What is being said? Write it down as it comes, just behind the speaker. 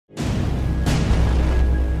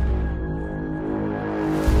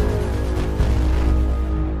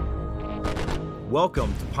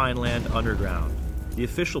Welcome to Pineland Underground, the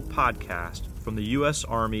official podcast from the U.S.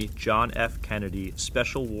 Army John F. Kennedy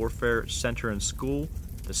Special Warfare Center and School,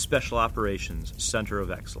 the Special Operations Center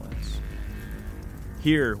of Excellence.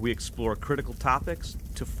 Here we explore critical topics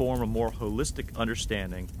to form a more holistic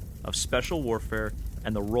understanding of special warfare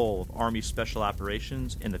and the role of Army Special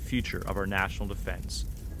Operations in the future of our national defense.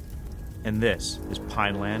 And this is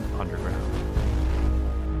Pineland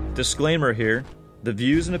Underground. Disclaimer here. The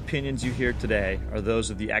views and opinions you hear today are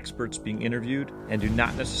those of the experts being interviewed and do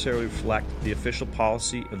not necessarily reflect the official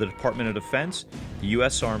policy of the Department of Defense, the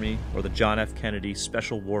U.S. Army, or the John F. Kennedy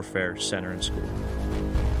Special Warfare Center and School.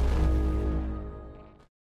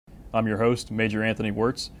 I'm your host, Major Anthony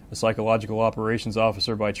Wirtz, a psychological operations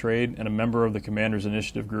officer by trade and a member of the Commander's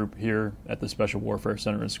Initiative Group here at the Special Warfare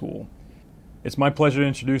Center and School. It's my pleasure to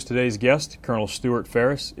introduce today's guest. Colonel Stuart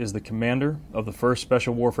Ferris is the commander of the 1st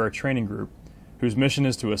Special Warfare Training Group, whose mission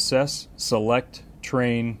is to assess, select,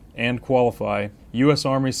 train, and qualify U.S.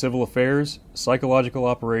 Army Civil Affairs, Psychological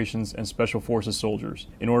Operations, and Special Forces soldiers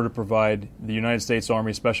in order to provide the United States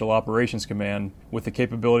Army Special Operations Command with the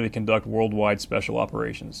capability to conduct worldwide special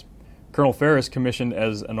operations. Colonel Ferris commissioned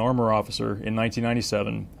as an armor officer in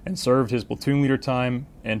 1997 and served his platoon leader time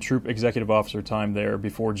and troop executive officer time there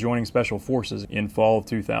before joining Special Forces in fall of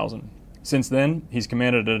 2000. Since then, he's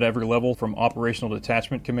commanded at every level from Operational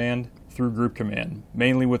Detachment Command through Group Command,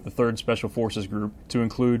 mainly with the 3rd Special Forces Group, to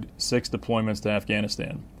include 6 deployments to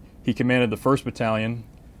Afghanistan. He commanded the 1st Battalion,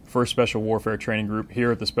 1st Special Warfare Training Group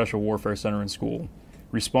here at the Special Warfare Center and School,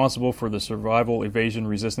 responsible for the Survival, Evasion,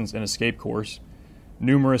 Resistance, and Escape course,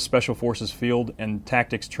 numerous Special Forces field and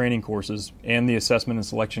tactics training courses, and the assessment and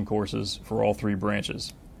selection courses for all 3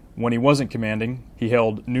 branches. When he wasn't commanding, he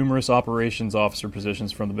held numerous operations officer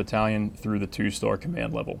positions from the battalion through the 2-star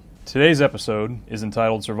command level. Today's episode is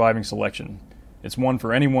entitled Surviving Selection. It's one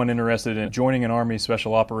for anyone interested in joining an Army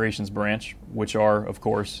Special Operations branch, which are, of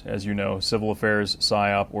course, as you know, Civil Affairs,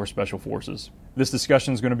 PSYOP, or Special Forces. This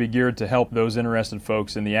discussion is going to be geared to help those interested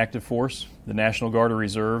folks in the active force, the National Guard or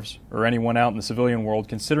Reserves, or anyone out in the civilian world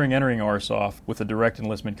considering entering RSOF with a direct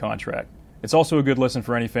enlistment contract. It's also a good listen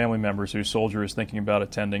for any family members whose soldier is thinking about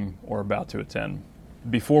attending or about to attend.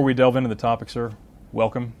 Before we delve into the topic, sir,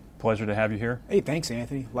 welcome. Pleasure to have you here. Hey, thanks,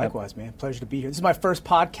 Anthony. Likewise, man. Pleasure to be here. This is my first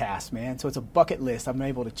podcast, man, so it's a bucket list I'm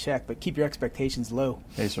able to check, but keep your expectations low.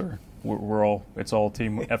 Hey, sir. It's all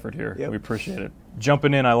team effort here. Yep. We appreciate it.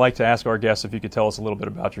 Jumping in, I like to ask our guests if you could tell us a little bit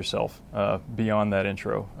about yourself beyond that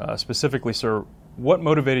intro. Specifically, sir, what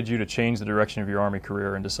motivated you to change the direction of your Army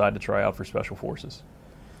career and decide to try out for Special Forces?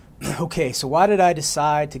 Okay, so why did I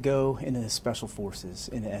decide to go into the Special Forces,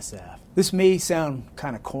 into SF? This may sound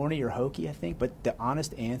kind of corny or hokey, I think, but the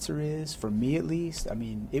honest answer is, for me at least, I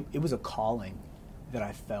mean, it was a calling that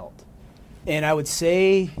I felt. And I would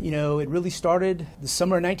say, it really started the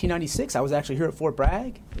summer of 1996. I was actually here at Fort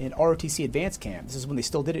Bragg in ROTC Advanced Camp. This is when they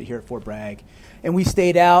still did it here at Fort Bragg. And we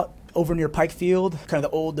stayed out over near Pike Field, kind of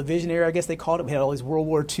the old division area, I guess they called it. We had all these World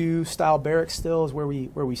War II style barracks still is where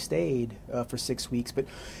we stayed for 6 weeks. But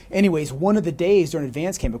anyways, one of the days during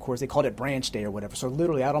advanced camp, of course, they called it branch day or whatever. So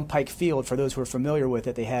literally out on Pike Field, for those who are familiar with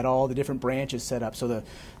it, they had all the different branches set up. So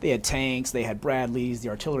they had tanks, they had Bradleys, the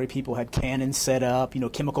artillery people had cannons set up,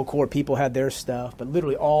 chemical corps people had their stuff. But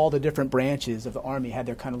literally all the different branches of the Army had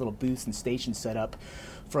their kind of little booths and stations set up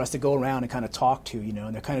for us to go around and kind of talk to,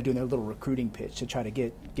 and they're kind of doing their little recruiting pitch to try to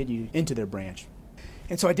get you into their branch.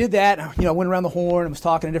 And so I did that, I went around the horn and was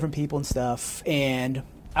talking to different people and stuff, and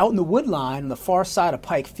out in the wood line on the far side of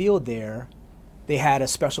Pike Field there, they had a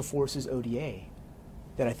Special Forces ODA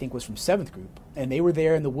that I think was from 7th Group, and they were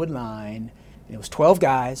there in the wood line, and it was 12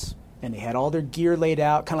 guys, and they had all their gear laid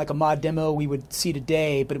out, kind of like a mod demo we would see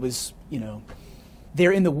today, but it was,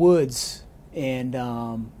 they're in the woods. And,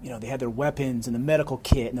 they had their weapons and the medical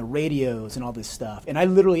kit and the radios and all this stuff. And I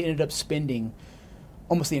literally ended up spending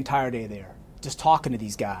almost the entire day there just talking to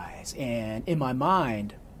these guys. And in my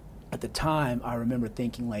mind, at the time, I remember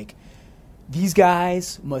thinking, these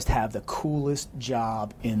guys must have the coolest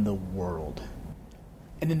job in the world.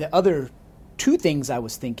 And then the other 2 things I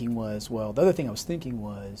was thinking was,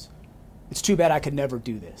 it's too bad I could never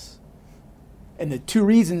do this. And the 2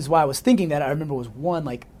 reasons why I was thinking that, I remember, was one,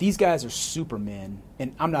 these guys are supermen,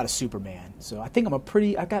 and I'm not a superman. So I think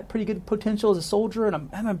I got pretty good potential as a soldier, and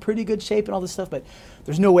I'm in pretty good shape and all this stuff, but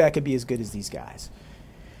there's no way I could be as good as these guys.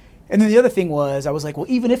 And then the other thing was, I was like, well,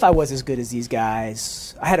 even if I was as good as these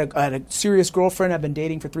guys, I had a serious girlfriend I've been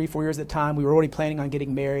dating for 3-4 years at the time. We were already planning on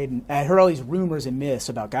getting married, and I had heard all these rumors and myths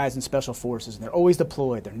about guys in Special Forces, and they're always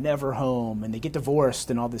deployed, they're never home, and they get divorced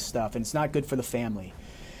and all this stuff, and it's not good for the family.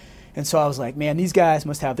 And so I was like, man, these guys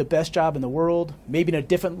must have the best job in the world. Maybe in a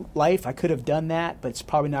different life I could have done that, but it's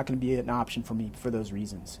probably not going to be an option for me for those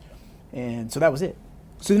reasons. And so that was it.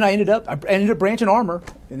 So then I ended up branching armor,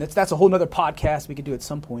 and that's a whole other podcast we could do at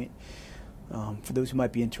some point for those who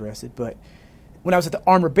might be interested. But when I was at the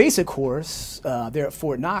Armor Basic course there at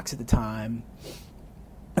Fort Knox at the time,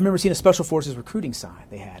 I remember seeing a Special Forces recruiting sign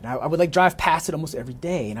they had. And I would like drive past it almost every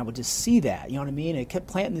day, and I would just see that, you know what I mean? And it kept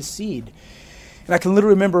planting this seed. And I can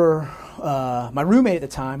literally remember my roommate at the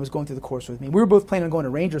time was going through the course with me. We were both planning on going to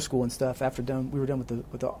Ranger School and stuff after we were done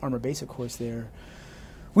with the Armor Basic course there.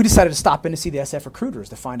 We decided to stop in to see the SF recruiters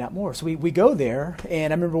to find out more. So we go there,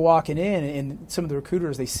 and I remember walking in, and some of the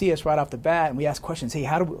recruiters, they see us right off the bat, and we ask questions. Hey,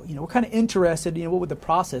 how do we, we're kind of interested, what would the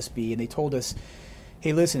process be? And they told us,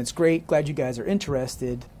 hey, listen, it's great, glad you guys are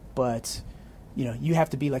interested, but you have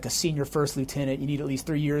to be like a senior first lieutenant. You need at least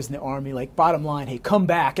 3 years in the Army. Like, bottom line, hey, come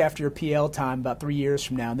back after your PL time about 3 years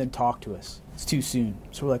from now and then talk to us. It's too soon.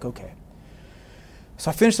 So we're like, okay. So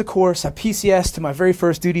I finished the course. I PCS'd to my very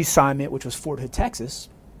first duty assignment, which was Fort Hood, Texas.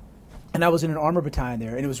 And I was in an armor battalion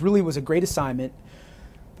there. And it was a great assignment.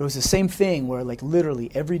 But it was the same thing where, like, literally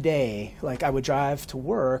every day, like, I would drive to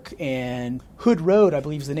work, and Hood Road, I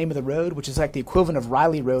believe is the name of the road, which is like the equivalent of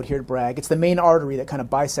Riley Road here at Bragg. It's the main artery that kind of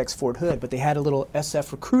bisects Fort Hood, but they had a little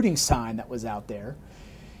SF recruiting sign that was out there.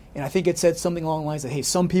 And I think it said something along the lines of, hey,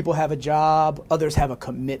 some people have a job, others have a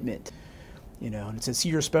commitment. And it said, see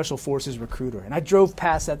your Special Forces recruiter. And I drove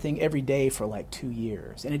past that thing every day for like 2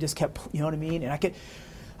 years. And it just kept, you know what I mean? And I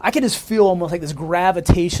could just feel almost like this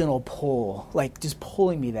gravitational pull, like just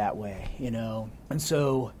pulling me that way, And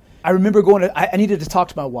so I remember I needed to talk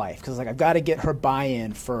to my wife because I've got to get her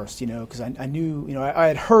buy-in first, because I knew, I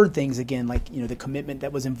had heard things again, like, the commitment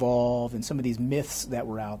that was involved and some of these myths that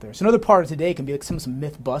were out there. So another part of today can be like some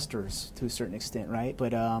myth busters to a certain extent, right?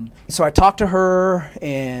 But so I talked to her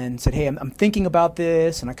and said, hey, I'm thinking about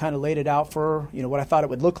this, and I kind of laid it out for her, what I thought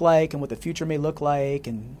it would look like and what the future may look like,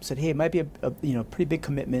 and said, hey, it might be a pretty big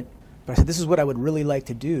commitment, but I said, this is what I would really like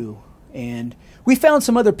to do. And we found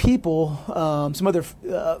some other people, some other,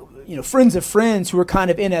 friends of friends who were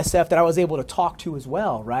kind of in SF that I was able to talk to as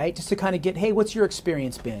well, right? Just to kind of get, hey, what's your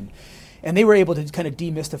experience been? And they were able to kind of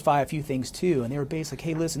demystify a few things too. And they were basically,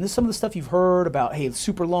 hey, listen, some of the stuff you've heard about, hey,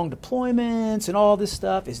 super long deployments and all this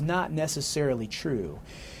stuff is not necessarily true.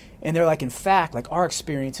 And they're like, in fact, like our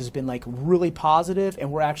experience has been like really positive,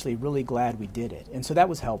 and we're actually really glad we did it. And so that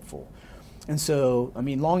was helpful. And so,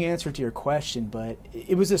 long answer to your question, but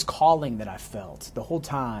it was this calling that I felt the whole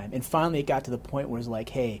time. And finally it got to the point where it's like,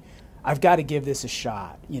 hey, I've got to give this a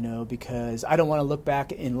shot, because I don't want to look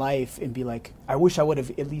back in life and be like, I wish I would have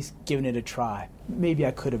at least given it a try. Maybe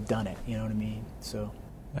I could have done it, you know what I mean? So.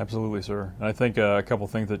 Absolutely, sir. And I think a couple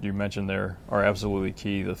things that you mentioned there are absolutely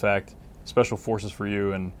key. The fact, Special Forces for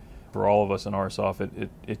you and for all of us in RSOF,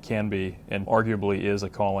 it can be and arguably is a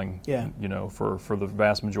calling, for the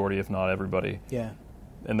vast majority, if not everybody. Yeah.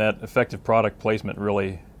 And that effective product placement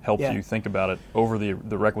really helps you think about it over the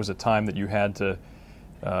requisite time that you had to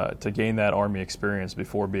gain that Army experience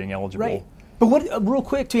before being eligible. Right. But what, real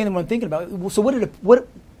quick, to anyone thinking about it, so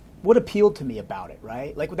what appealed to me about it,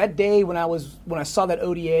 right? Like that day when I saw that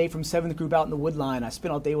ODA from 7th Group out in the Woodline, I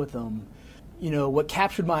spent all day with them. What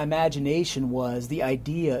captured my imagination was the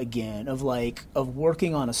idea again of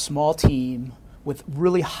working on a small team with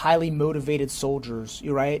really highly motivated soldiers,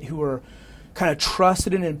 right, who are kind of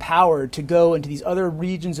trusted and empowered to go into these other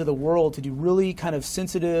regions of the world to do really kind of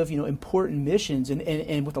sensitive, important missions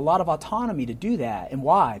and with a lot of autonomy to do that. And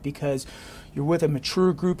why? Because you're with a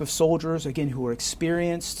mature group of soldiers, again, who are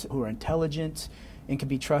experienced, who are intelligent, and can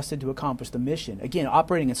be trusted to accomplish the mission. Again,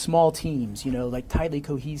 operating in small teams, like tightly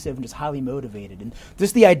cohesive and just highly motivated. And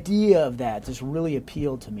just the idea of that just really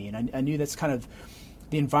appealed to me. And I knew that's kind of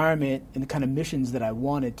the environment and the kind of missions that I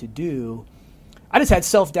wanted to do. I just had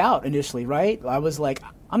self-doubt initially, right? I was like,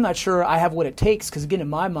 I'm not sure I have what it takes, because again, in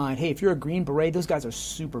my mind, hey, if you're a Green Beret, those guys are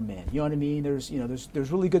supermen. You know what I mean? There's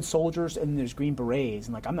really good soldiers, and then there's Green Berets,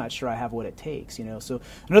 and I'm not sure I have what it takes, So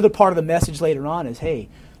another part of the message later on is, hey,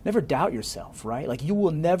 never doubt yourself, right? You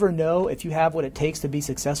will never know if you have what it takes to be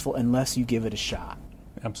successful unless you give it a shot.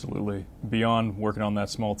 Absolutely. Beyond working on that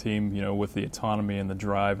small team, with the autonomy and the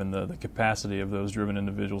drive and the capacity of those driven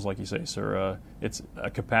individuals, like you say, sir, it's a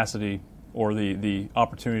capacity or the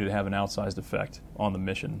opportunity to have an outsized effect on the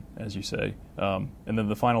mission, as you say. And then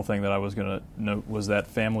the final thing that I was going to note was that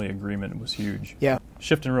family agreement was huge. Yeah.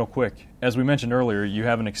 Shifting real quick, as we mentioned earlier, you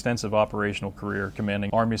have an extensive operational career commanding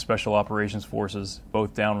Army Special Operations Forces,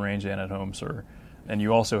 both downrange and at home, sir. And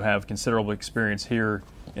you also have considerable experience here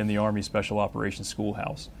in the Army Special Operations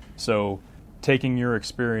Schoolhouse. So taking your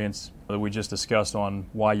experience that we just discussed on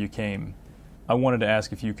why you came, I wanted to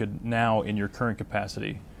ask if you could now, in your current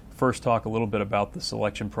capacity, first talk a little bit about the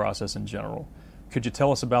selection process in general. Could you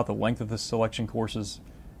tell us about the length of the selection courses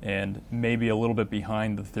and maybe a little bit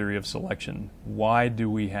behind the theory of selection? Why do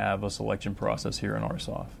we have a selection process here in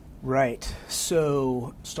RSOF? Right.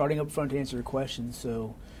 So starting up front to answer your question,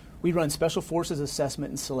 so we run Special Forces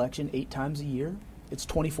assessment and selection 8 times a year. It's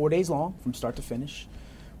 24 days long from start to finish.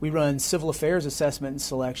 We run Civil Affairs assessment and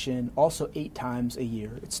selection also 8 times a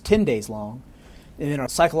year. It's 10 days long. And then our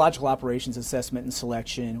Psychological Operations assessment and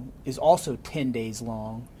selection is also 10 days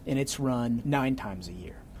long, and it's run 9 times a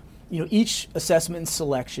year. Each assessment and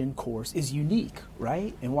selection course is unique,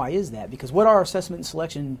 right? And why is that? Because what our assessment and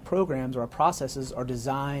selection programs or our processes are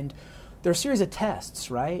designed, they're a series of tests,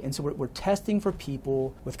 right? And so we're testing for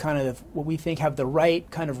people with kind of what we think have the right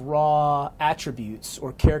kind of raw attributes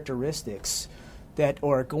or characteristics that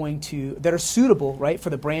are suitable, right, for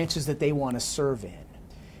the branches that they want to serve in.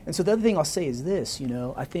 And so the other thing I'll say is this,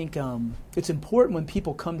 I think it's important when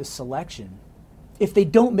people come to selection, if they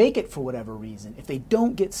don't make it for whatever reason, if they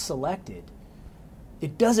don't get selected,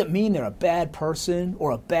 it doesn't mean they're a bad person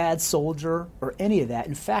or a bad soldier or any of that.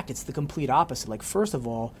 In fact, it's the complete opposite. Like, first of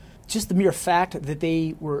all, just the mere fact that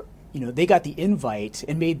they were, they got the invite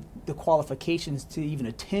and made the qualifications to even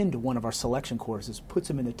attend one of our selection courses puts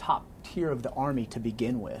them in the top tier of the Army to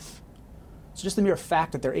begin with. So just the mere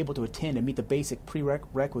fact that they're able to attend and meet the basic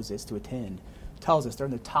prerequisites to attend tells us they're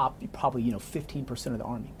in the top, probably 15% of the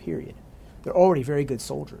Army, period. They're already very good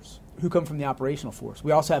soldiers who come from the operational force.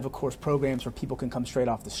 We also have, of course, programs where people can come straight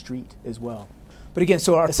off the street as well. But again,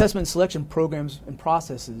 so our assessment and selection programs and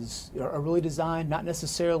processes are really designed not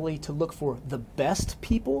necessarily to look for the best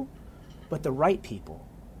people, but the right people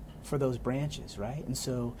for those branches, right?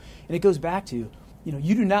 And it goes back to,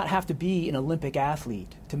 you do not have to be an Olympic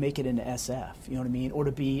athlete to make it into SF, you know what I mean? Or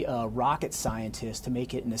to be a rocket scientist to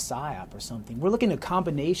make it into PSYOP or something. We're looking at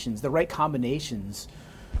combinations, the right combinations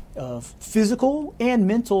of physical and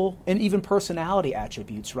mental and even personality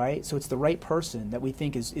attributes, right? So it's the right person that we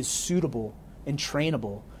think is suitable and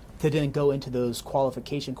trainable to then go into those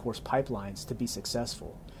qualification course pipelines to be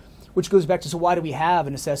successful. Which goes back to, so why do we have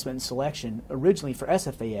an assessment and selection originally for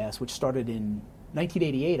SFAS, which started in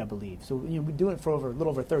 1988, I believe. So we've been doing it for a little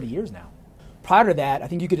over 30 years now. Prior to that, I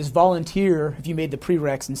think you could just volunteer if you made the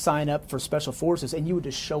prereqs and sign up for Special Forces, and you would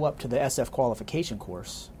just show up to the SF qualification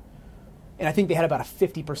course. And I think they had about a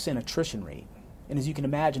 50% attrition rate. And as you can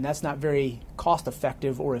imagine, that's not very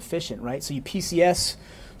cost-effective or efficient, right? So you PCS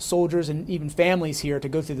soldiers and even families here to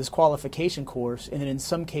go through this qualification course, and then in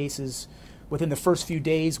some cases, within the first few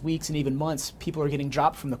days, weeks, and even months, people are getting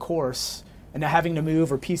dropped from the course and now having to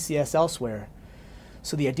move or PCS elsewhere.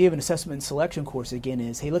 So the idea of an assessment and selection course, again,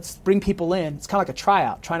 is, hey, let's bring people in. It's kind of like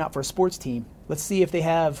trying out for a sports team. Let's see if they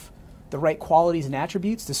have the right qualities and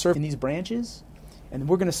attributes to serve in these branches. And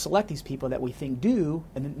we're going to select these people that we think do,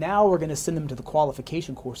 and then now we're going to send them to the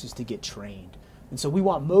qualification courses to get trained. And so we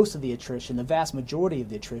want most of the attrition, the vast majority of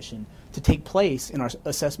the attrition, to take place in our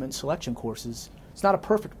assessment and selection courses. It's not a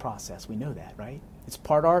perfect process. We know that, right? It's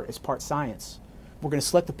part art, it's part science. We're going to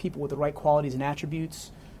select the people with the right qualities and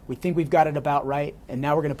attributes. We think we've got it about right, and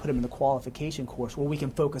now we're going to put them in the qualification course where we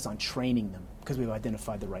can focus on training them because we've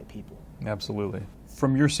identified the right people. Absolutely.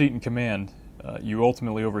 From your seat in command, you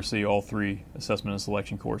ultimately oversee all 3 assessment and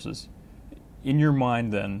selection courses. In your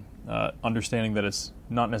mind, then, understanding that it's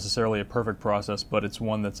not necessarily a perfect process, but it's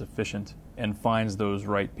one that's efficient and finds those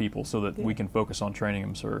right people so that we can focus on training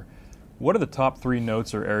them, sir, what are the top 3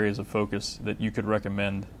 notes or areas of focus that you could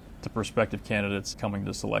recommend to prospective candidates coming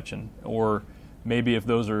to selection? Or maybe if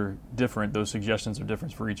those are different, those suggestions are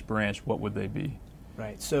different for each branch, what would they be?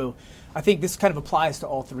 Right. So I think this kind of applies to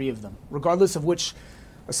all 3 of them, regardless of which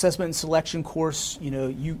assessment and selection course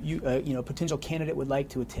potential candidate would like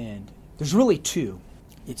to attend. There's really 2.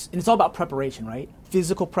 It's all about preparation, right?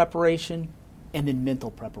 Physical preparation and then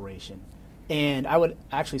mental preparation. And I would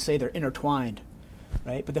actually say they're intertwined,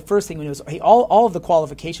 right? But the first thing we know is, hey, all of the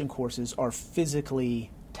qualification courses are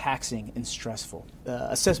physically taxing and stressful.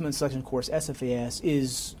 Assessment and selection course, SFAS,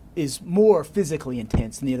 is more physically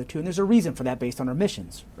intense than the other 2, and there's a reason for that based on our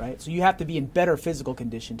missions, right? So you have to be in better physical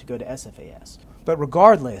condition to go to SFAS. But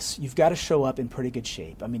regardless, you've got to show up in pretty good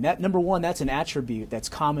shape. I mean, that number one, that's an attribute that's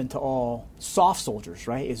common to all soft soldiers,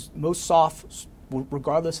 right? Is most soft,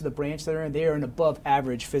 regardless of the branch they're in, they are in above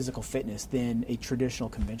average physical fitness than a traditional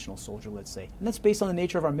conventional soldier, let's say. And that's based on the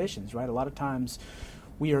nature of our missions, right? A lot of times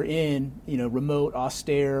we are in, remote,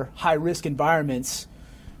 austere, high-risk environments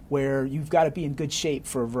where you've got to be in good shape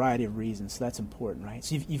for a variety of reasons. So that's important, right?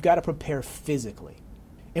 So you've got to prepare physically.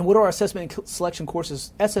 And what are our assessment and selection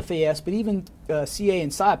courses, SFAS, but even CA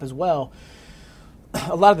and SIP as well,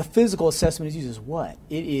 a lot of the physical assessment is used as what?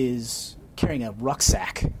 It is carrying a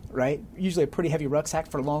rucksack, right? Usually a pretty heavy rucksack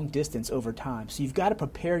for long distance over time. So you've got to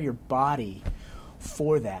prepare your body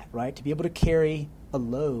for that, right? To be able to carry a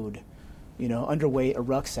load, underweight, a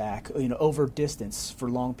rucksack, over distance for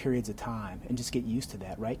long periods of time and just get used to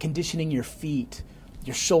that, right? Conditioning your feet,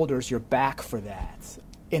 your shoulders, your back for that.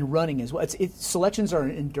 And running as well. Selections are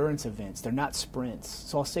endurance events. They're not sprints.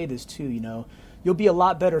 So I'll say this too, you'll be a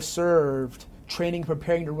lot better served training,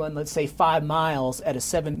 preparing to run, let's say 5 miles at a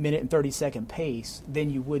 7-minute and 30-second pace than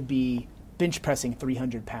you would be bench pressing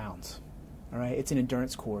 300 pounds. All right, it's an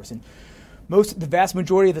endurance course. And the vast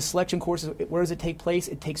majority of the selection courses, where does it take place?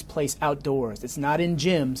 It takes place outdoors. It's not in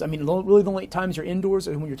gyms. I mean, really the only times you're indoors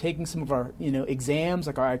is when you're taking some of our, exams,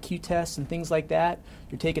 like our IQ tests and things like that.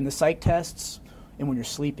 You're taking the psych tests, and when you're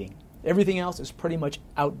sleeping. Everything else is pretty much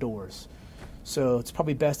outdoors. So it's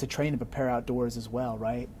probably best to train and prepare outdoors as well,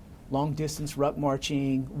 right? Long distance, ruck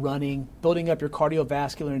marching, running, building up your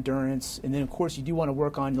cardiovascular endurance, and then of course you do want to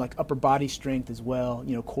work on like upper body strength as well,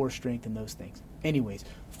 core strength and those things. Anyways,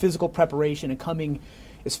 physical preparation and coming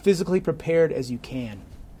as physically prepared as you can.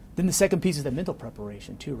 Then the second piece is the mental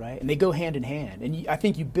preparation too, right? And they go hand in hand. And I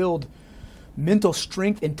think you build mental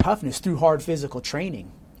strength and toughness through hard physical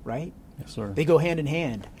training, right? Yes, sir. They go hand in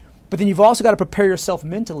hand. But then you've also got to prepare yourself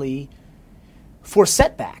mentally for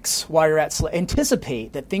setbacks while you're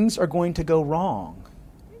anticipate that things are going to go wrong.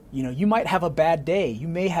 You might have a bad day. You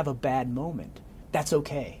may have a bad moment. That's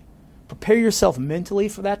okay. Prepare yourself mentally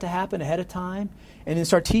for that to happen ahead of time, and then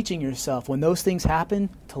start teaching yourself when those things happen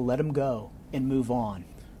to let them go and move on,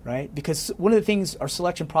 right? Because one of the things our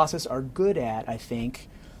selection process are good at, I think,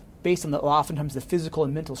 based on oftentimes the physical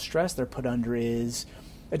and mental stress they're put under, is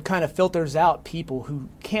it kind of filters out people who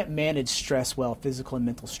can't manage stress well, physical and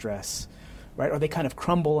mental stress, right? Or they kind of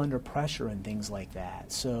crumble under pressure and things like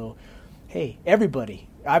that. So, hey, everybody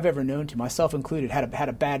I've ever known to, myself included, had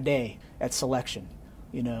a bad day at selection,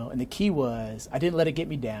 and the key was I didn't let it get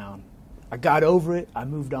me down. I got over it. I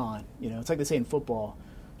moved on. It's like they say in football,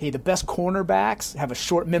 hey, the best cornerbacks have a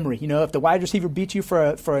short memory. If the wide receiver beats you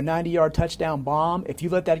for a 90-yard touchdown bomb, if you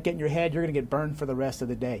let that get in your head, you're going to get burned for the rest of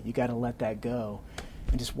the day. You got to let that go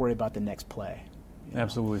and just worry about the next play.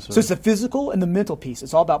 Absolutely, sir. So it's the physical and the mental piece.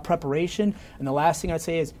 It's all about preparation. And the last thing I'd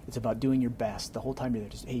say is it's about doing your best the whole time you're there.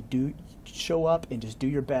 Just, hey, show up and just do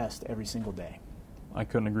your best every single day. I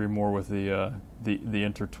couldn't agree more with the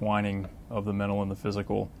intertwining of the mental and the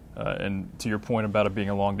physical. And to your point about it being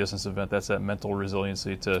a long-distance event, that's that mental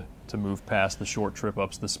resiliency to move past the short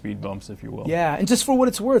trip-ups, the speed bumps, if you will. Yeah, and just for what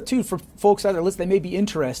it's worth, too, for folks out there, they may be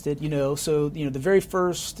interested, so, the very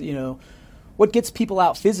first, what gets people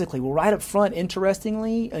out physically? Well, right up front,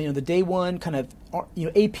 interestingly, the day one kind of,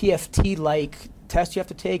 APFT-like test you have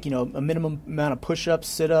to take, a minimum amount of push-ups,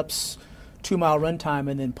 sit-ups, 2-mile run time,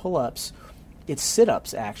 and then pull-ups. It's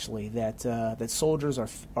sit-ups, actually, that soldiers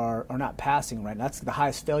are not passing right now. That's the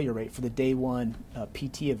highest failure rate for the day one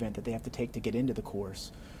PT event that they have to take to get into the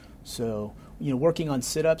course. So, working on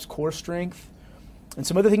sit-ups, core strength, and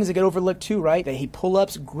some other things that get overlooked too, right?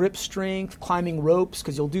 Pull-ups, grip strength, climbing ropes,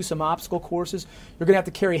 because you'll do some obstacle courses. You're going to have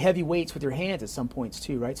to carry heavy weights with your hands at some points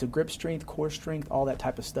too, right? So grip strength, core strength, all that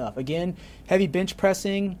type of stuff. Again, heavy bench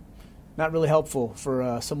pressing, not really helpful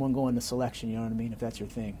for someone going to selection, you know what I mean, if that's your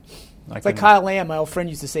thing. It's like Kyle Lamb, my old friend,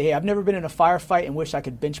 used to say, hey, I've never been in a firefight and wish I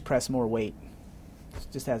could bench press more weight. It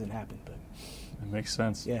just hasn't happened. But it makes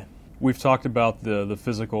sense. Yeah. We've talked about the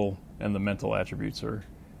physical and the mental attributes, sir.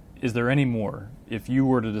 Is there any more? If you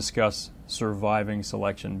were to discuss surviving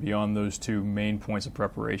selection beyond those two main points of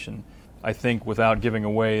preparation, I think without giving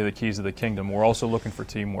away the keys of the kingdom, we're also looking for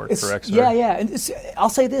teamwork, correct, sir? Yeah. And I'll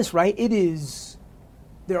say this, right?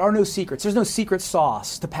 There are no secrets. There's no secret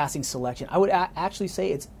sauce to passing selection. I would actually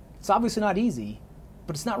say it's obviously not easy,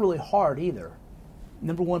 but it's not really hard either.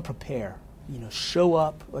 Number one, prepare. Show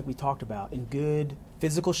up, like we talked about, in good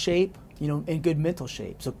physical shape, in good mental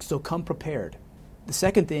shape. So come prepared. The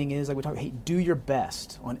second thing is, like we talked, hey, do your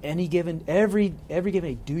best on every given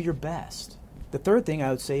day. Do your best. The third thing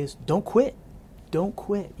I would say is don't quit. Don't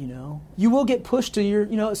quit. You will get pushed to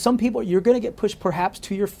your. Some people you're going to get pushed perhaps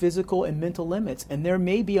to your physical and mental limits, and there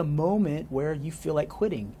may be a moment where you feel like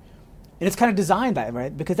quitting, and it's kind of designed that,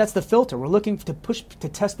 right? Because that's the filter. We're looking to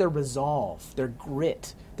test their resolve, their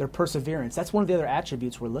grit, their perseverance. That's one of the other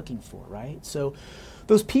attributes we're looking for, right? So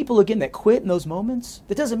those people, again, that quit in those moments,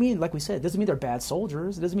 that doesn't mean, like we said, it doesn't mean they're bad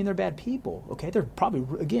soldiers. It doesn't mean they're bad people, okay? They're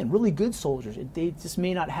probably, again, really good soldiers. They just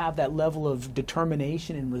may not have that level of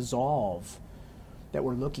determination and resolve that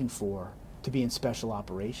we're looking for to be in special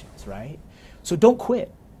operations, right? So don't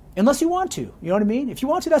quit. Unless you want to, you know what I mean? If you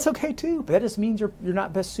want to, that's okay too. But that just means you're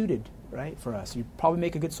not best suited, right, for us. You probably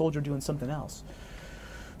make a good soldier doing something else.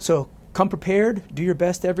 So come prepared, do your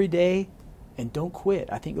best every day, and don't quit.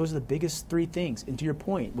 I think those are the biggest three things. And to your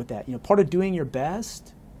point with that, part of doing your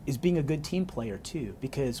best is being a good team player too,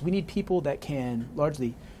 because we need people that can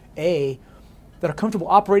largely, that are comfortable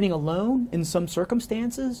operating alone in some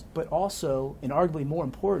circumstances, but also, and arguably more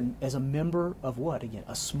important, as a member of what? Again,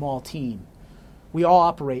 a small team. We all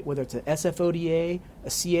operate, whether it's an SFODA, a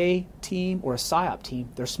CA team, or a PSYOP team.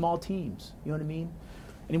 They're small teams, you know what I mean?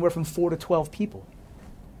 Anywhere from 4 to 12 people.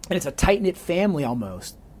 And it's a tight-knit family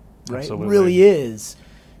almost, right? Absolutely. It really is.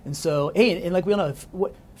 And so, and like we all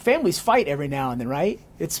know, families fight every now and then, right?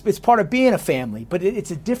 It's part of being a family, but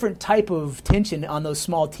it's a different type of tension on those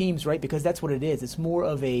small teams, right? Because that's what it is. It's more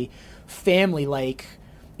of a family-like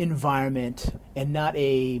environment and not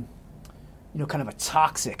a, kind of a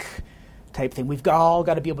toxic type thing. We've all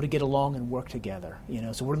got to be able to get along and work together,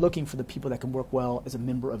 So we're looking for the people that can work well as a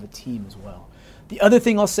member of a team as well. The other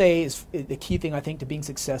thing I'll say is the key thing I think to being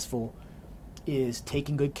successful is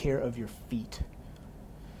taking good care of your feet.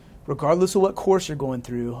 Regardless of what course you're going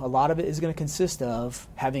through, a lot of it is going to consist of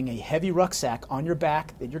having a heavy rucksack on your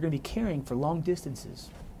back that you're going to be carrying for long distances.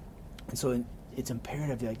 And so it's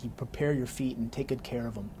imperative that you prepare your feet and take good care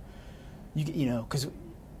of them. Because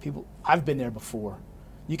I've been there before.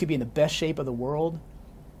 You could be in the best shape of the world.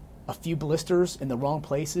 A few blisters in the wrong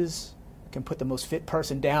places can put the most fit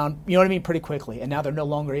person down, pretty quickly. And now they're no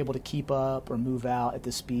longer able to keep up or move out at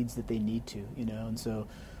the speeds that they need to, And so,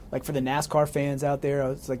 like for the NASCAR fans out there,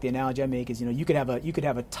 it's like the analogy I make is, you could have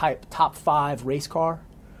a top 5 race car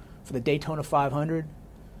for the Daytona 500,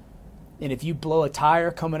 and if you blow a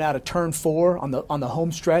tire coming out of turn 4 on the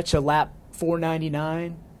home stretch of lap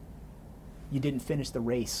 499, you didn't finish the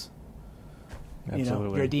race.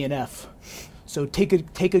 Absolutely. You're a DNF. So take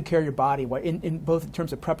good care of your body, in both in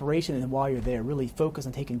terms of preparation and while you're there. Really focus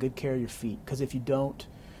on taking good care of your feet, because if you don't,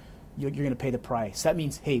 you're going to pay the price. That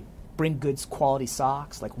means, bring good quality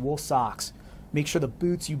socks, like wool socks. Make sure the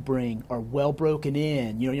boots you bring are well broken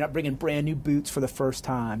in. You're not bringing brand new boots for the first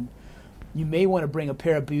time. You may want to bring a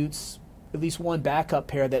pair of boots, at least one backup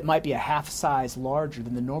pair that might be a half size larger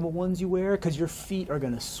than the normal ones you wear, because your feet are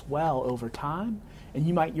going to swell over time. And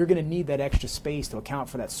you're going to need that extra space to account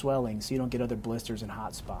for that swelling, so you don't get other blisters and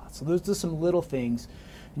hot spots. So those are some little things,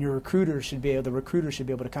 and the recruiter should be able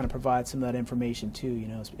to kind of provide some of that information too,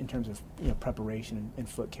 in terms of preparation and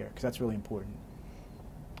foot care, because that's really important.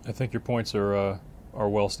 I think your points are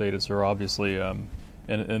well stated, sir. Obviously,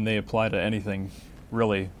 and they apply to anything.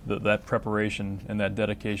 Really, that preparation and that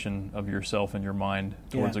dedication of yourself and your mind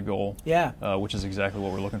towards a goal, which is exactly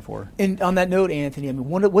what we're looking for. And on that note, Anthony,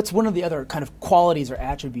 what's one of the other kind of qualities or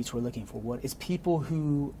attributes we're looking for? What is people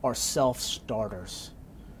who are self-starters,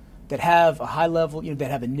 that have a high level, that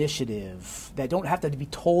have initiative, that don't have to be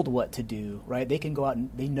told what to do, right? They can go out and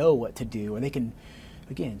they know what to do, or they can,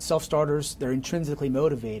 again, self-starters, they're intrinsically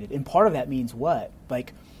motivated. And part of that means what?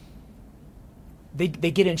 Like, They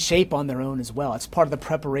get in shape on their own as well. It's part of the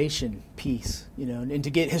preparation piece, and to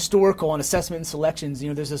get historical on assessment and selections.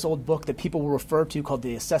 There's this old book that people will refer to called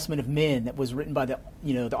The Assessment of Men, that was written by the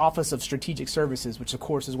Office of Strategic Services, which of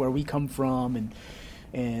course is where we come from,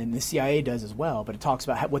 and the CIA does as well. But it talks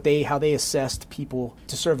about how they assessed people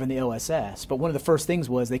to serve in the OSS. But one of the first things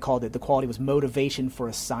was they called it, the quality was motivation for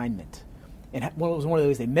assignment. And one of the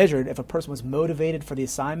ways they measured if a person was motivated for the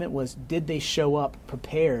assignment was, did they show up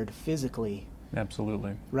prepared physically?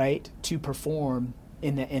 Absolutely. Right, to perform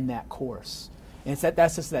in that course. And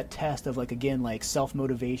that's just that test of,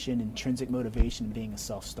 self-motivation, intrinsic motivation, being a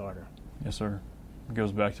self-starter. Yes, sir. It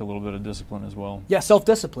goes back to a little bit of discipline as well. Yeah,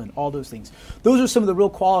 self-discipline, all those things. Those are some of the real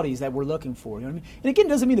qualities that we're looking for. You know what I mean? And again, it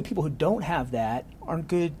doesn't mean that people who don't have that aren't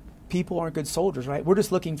good people, aren't good soldiers, right? We're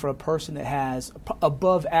just looking for a person that has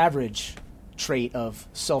above average trait of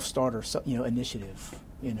self-starter, initiative,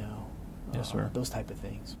 Yes, sir. Those type of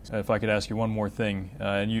things. If I could ask you one more thing,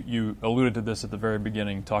 and you alluded to this at the very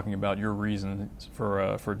beginning, talking about your reasons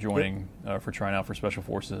for joining, for trying out for Special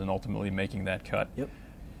Forces and ultimately making that cut. Yep.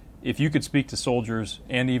 If you could speak to soldiers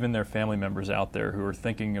and even their family members out there who are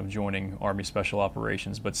thinking of joining Army Special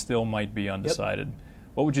Operations but still might be undecided,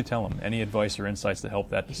 what would you tell them? Any advice or insights to help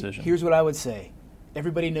that decision? Here's what I would say.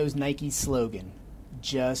 Everybody knows Nike's slogan,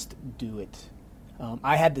 just do it.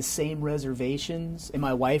 I had the same reservations, and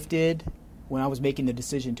my wife did, when I was making the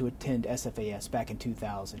decision to attend SFAS back in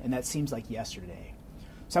 2000, and that seems like yesterday.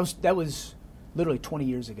 So that was literally 20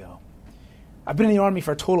 years ago. I've been in the Army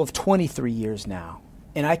for a total of 23 years now,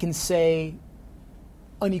 and I can say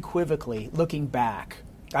unequivocally, looking back,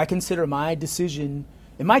 I consider my decision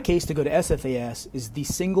In my case, to go to SFAS is the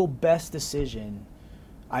single best decision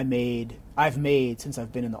I've made since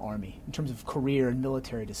I've been in the Army in terms of career and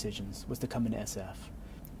military decisions, was to come into SF.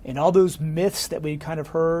 And all those myths that we kind of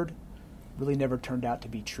heard really never turned out to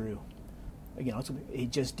be true. Again,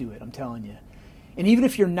 just do it, I'm telling you. And even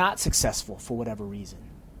if you're not successful for whatever reason,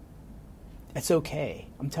 it's okay.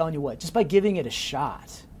 I'm telling you what, just by giving it a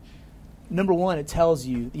shot, number one, it tells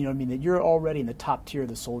you, that you're already in the top tier of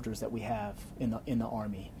the soldiers that we have in the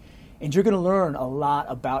Army. And you're going to learn a lot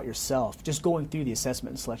about yourself just going through the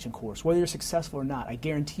assessment and selection course. Whether you're successful or not, I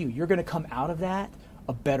guarantee you're going to come out of that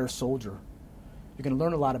a better soldier. You're going to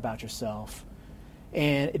learn a lot about yourself.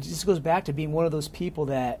 And it just goes back to being one of those people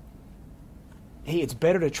that, hey, it's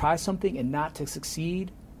better to try something and not to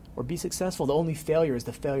succeed or be successful. The only failure is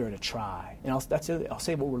the failure to try. And I'll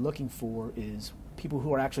say what we're looking for is people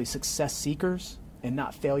who are actually success seekers and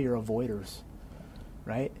not failure avoiders,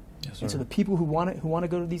 right? Yes, sir. And so the people who want to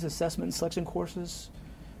go to these assessment and selection courses,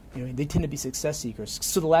 they tend to be success seekers.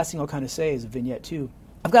 So the last thing I'll kind of say is a vignette too.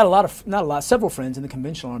 I've got several friends in the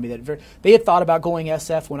conventional Army that they had thought about going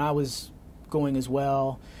SF when I was going as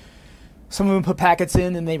well. Some of them put packets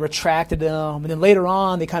in and they retracted them, and then later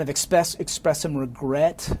on they kind of express some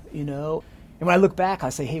regret, And when I look back, I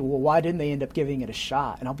say, hey, well, why didn't they end up giving it a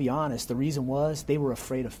shot? And I'll be honest, the reason was they were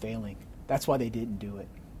afraid of failing. That's why they didn't do it.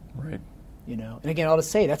 Right. And again, I'll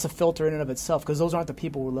just say that's a filter in and of itself, because those aren't the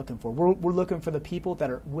people we're looking for. We're looking for the people that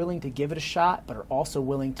are willing to give it a shot, but are also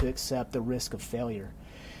willing to accept the risk of failure.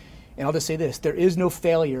 And I'll just say this, there is no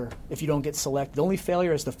failure if you don't get selected. The only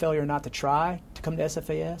failure is the failure not to try to come to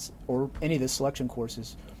SFAS or any of the selection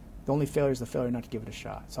courses. The only failure is the failure not to give it a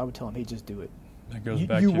shot. So I would tell them, hey, just do it. That goes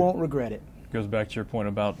back you won't regret it. Goes back to your point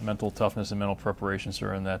about mental toughness and mental preparation,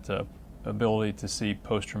 sir, and that ability to see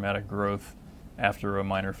post-traumatic growth after a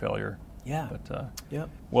minor failure. Yeah. But, yep.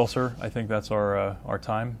 Well, sir, I think that's our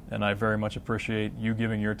time, and I very much appreciate you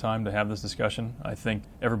giving your time to have this discussion. I think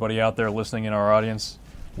everybody out there listening in our audience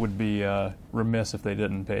would be remiss if they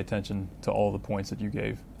didn't pay attention to all the points that you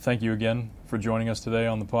gave. Thank you again for joining us today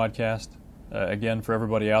on the podcast. Again, for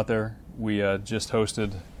everybody out there, we just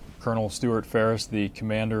hosted Colonel Stuart Ferris, the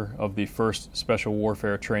commander of the 1st Special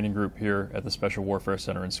Warfare Training Group here at the Special Warfare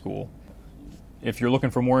Center and School. If you're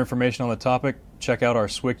looking for more information on the topic, check out our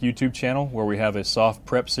SWCC YouTube channel, where we have a soft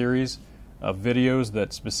prep series of videos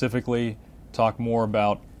that specifically talk more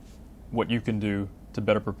about what you can do to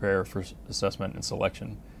better prepare for assessment and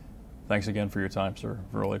selection. Thanks again for your time, sir.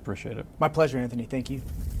 Really appreciate it. My pleasure, Anthony. Thank you.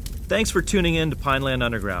 Thanks for tuning in to Pineland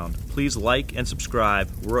Underground. Please like and subscribe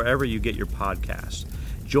wherever you get your podcasts.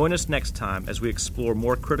 Join us next time as we explore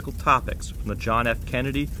more critical topics from the John F.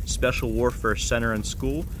 Kennedy Special Warfare Center and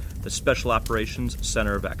School, the Special Operations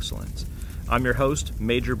Center of Excellence. I'm your host,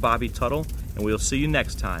 Major Bobby Tuttle, and we'll see you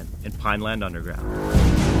next time in Pineland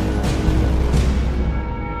Underground.